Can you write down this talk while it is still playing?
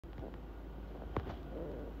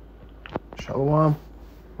Shalom,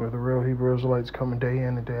 where the real Hebrew Israelites coming day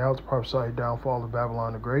in and day out to prophesy the downfall of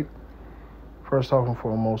Babylon the Great. First off and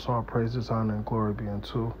foremost, all praises, honor, and glory be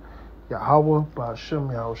unto Yahweh, Ba'ashem,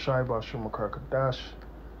 Yahushai, Ba'ashem, Makar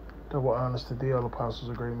double honors to thee, all apostles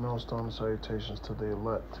of great millstone, and salutations to the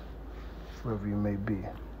elect, wherever you may be.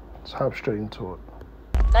 Let's hop straight into it.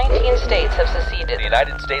 19 states have seceded. The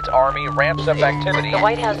United States Army ramps up activity. The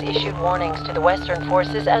White House issued warnings to the Western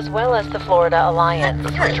forces as well as the Florida Alliance.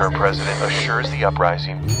 The three-term president assures the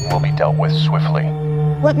uprising will be dealt with swiftly.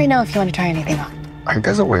 Let me know if you want to try anything on. Are you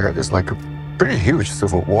guys aware there's like a pretty huge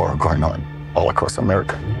civil war going on all across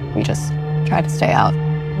America? We just try to stay out.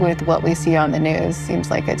 With what we see on the news, seems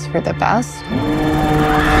like it's for the best.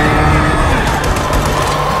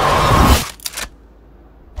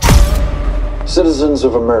 Citizens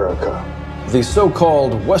of America. The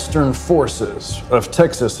so-called Western forces of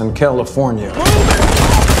Texas and California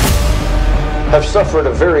Have suffered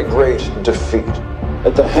a very great defeat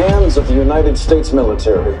at the hands of the United States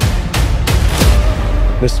military.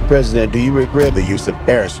 Mr. President, do you regret the use of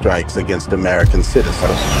airstrikes against American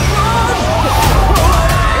citizens?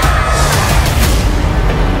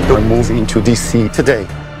 We're moving to D.C. today.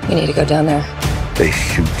 You need to go down there. They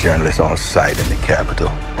shoot journalists on sight in the Capitol.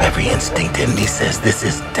 Every instinct in me says this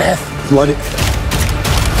is death. Blooded.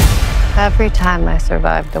 Every time I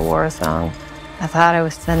survived a war zone, I thought I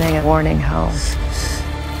was sending a warning home.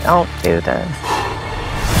 Don't do this.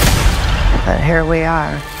 But here we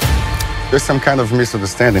are. There's some kind of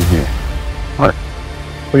misunderstanding here. What?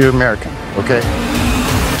 Well, you're American, okay?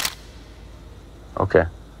 Okay.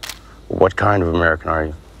 What kind of American are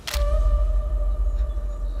you?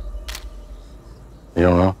 You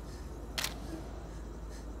don't know?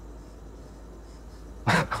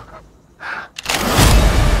 The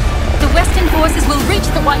Western forces will reach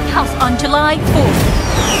the White House on July 4th.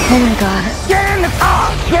 Oh my God. Get in the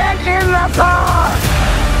car! Get in the car!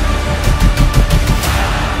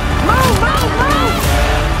 Move!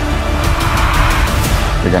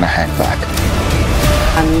 You're gonna hang back.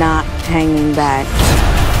 I'm not hanging back.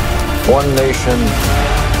 one nation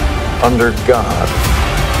under God,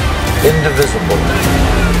 indivisible,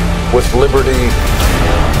 with liberty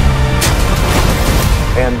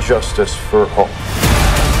and justice for all.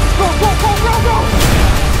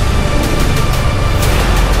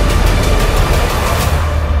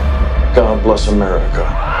 God bless America.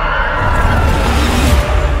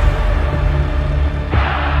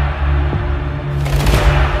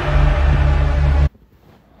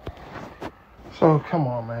 So come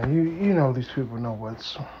on, man. You know these people know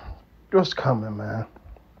what's coming, man.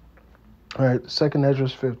 All right, Second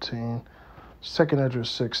Esdras 15, Second Esdras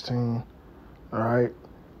 16. All right,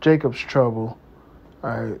 Jacob's trouble. All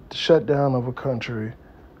right, the shutdown of a country,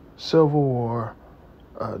 civil war,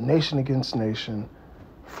 nation against nation,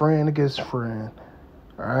 friend against friend.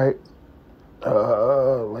 All right,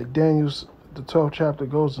 like Daniel's the 12th chapter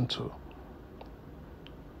goes into.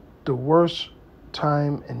 The worst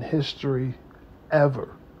time in history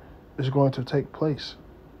ever is going to take place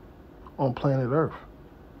on planet Earth.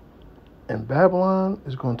 And Babylon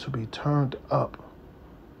is going to be turned up.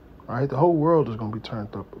 All right? The whole world is going to be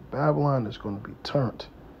turned up, but Babylon is going to be turned.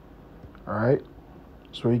 All right?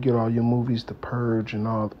 So you get all your movies, The Purge and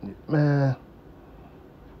all, man.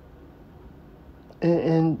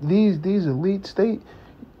 And these elites,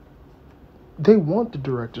 they want the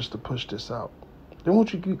directors to push this out. They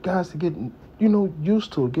want you guys to get,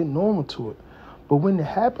 used to it, get normal to it. But when it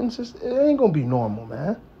happens, it ain't going to be normal,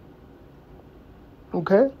 man.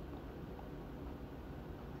 Okay?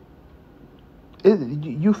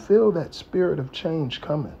 You feel that spirit of change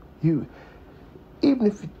coming. Even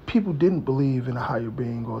if people didn't believe in a higher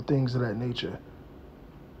being or things of that nature,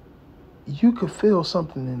 you could feel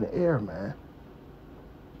something in the air, man.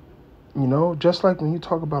 Just like when you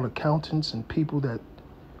talk about accountants and people that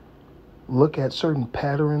look at certain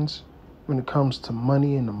patterns when it comes to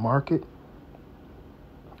money in the market,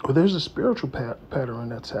 or there's a spiritual pattern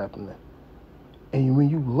that's happening. And when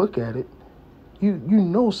you look at it, you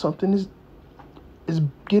know something is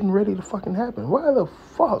getting ready to fucking happen. Why the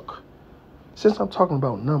fuck, since I'm talking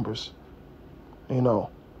about numbers, why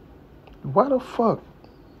the fuck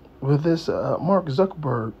would this Mark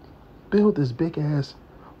Zuckerberg build this big ass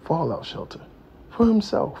fallout shelter for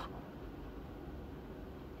himself?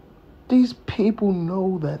 These people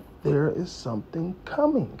know that there is something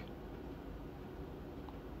coming.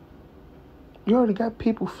 You already got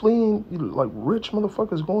people fleeing, like rich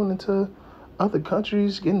motherfuckers going into other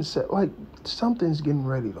countries, getting set. Like, something's getting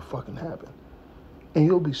ready to fucking happen. And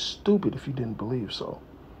you'll be stupid if you didn't believe so.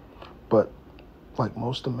 But, like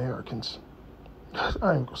most Americans,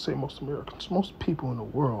 I ain't gonna say most Americans, most people in the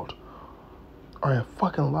world are in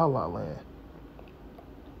fucking La La Land.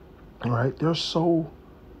 All right? They're so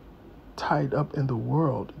tied up in the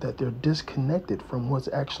world that they're disconnected from what's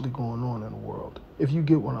actually going on in the world. If you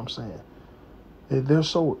get what I'm saying. They're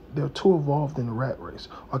too involved in the rat race.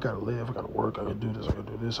 I gotta live, I gotta work, I gotta do this, I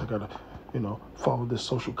gotta do this, I gotta, follow this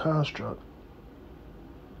social construct.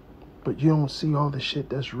 But you don't see all the shit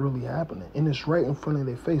that's really happening. And it's right in front of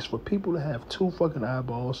their face. For people to have 2 fucking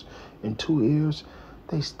eyeballs and 2 ears,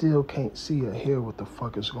 they still can't see or hear what the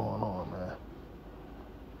fuck is going on, man.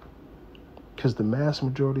 Because the mass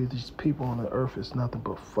majority of these people on the earth is nothing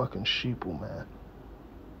but fucking sheeple, man.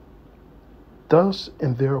 Thus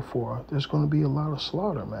and therefore, there's going to be a lot of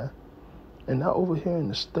slaughter, man. And not over here in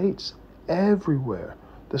the States, everywhere.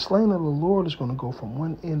 The slaying of the Lord is going to go from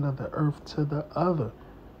one end of the earth to the other,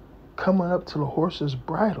 coming up to the horse's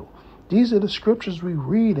bridle. These are the scriptures we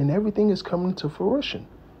read, and everything is coming to fruition.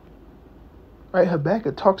 Right?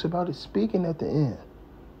 Habakkuk talks about it speaking at the end.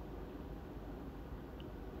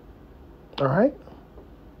 All right?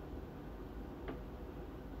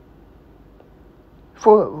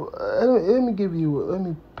 Let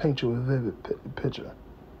me paint you a vivid picture.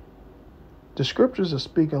 The scriptures are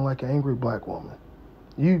speaking like an angry black woman.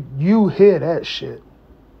 You hear that shit.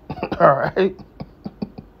 All right?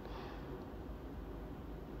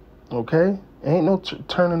 Okay? Ain't no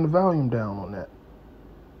turning the volume down on that.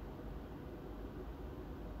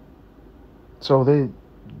 So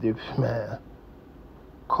man,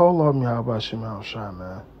 call on me, how about Shemal Shai,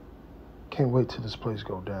 man. Can't wait till this place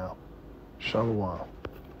go down. Shalom.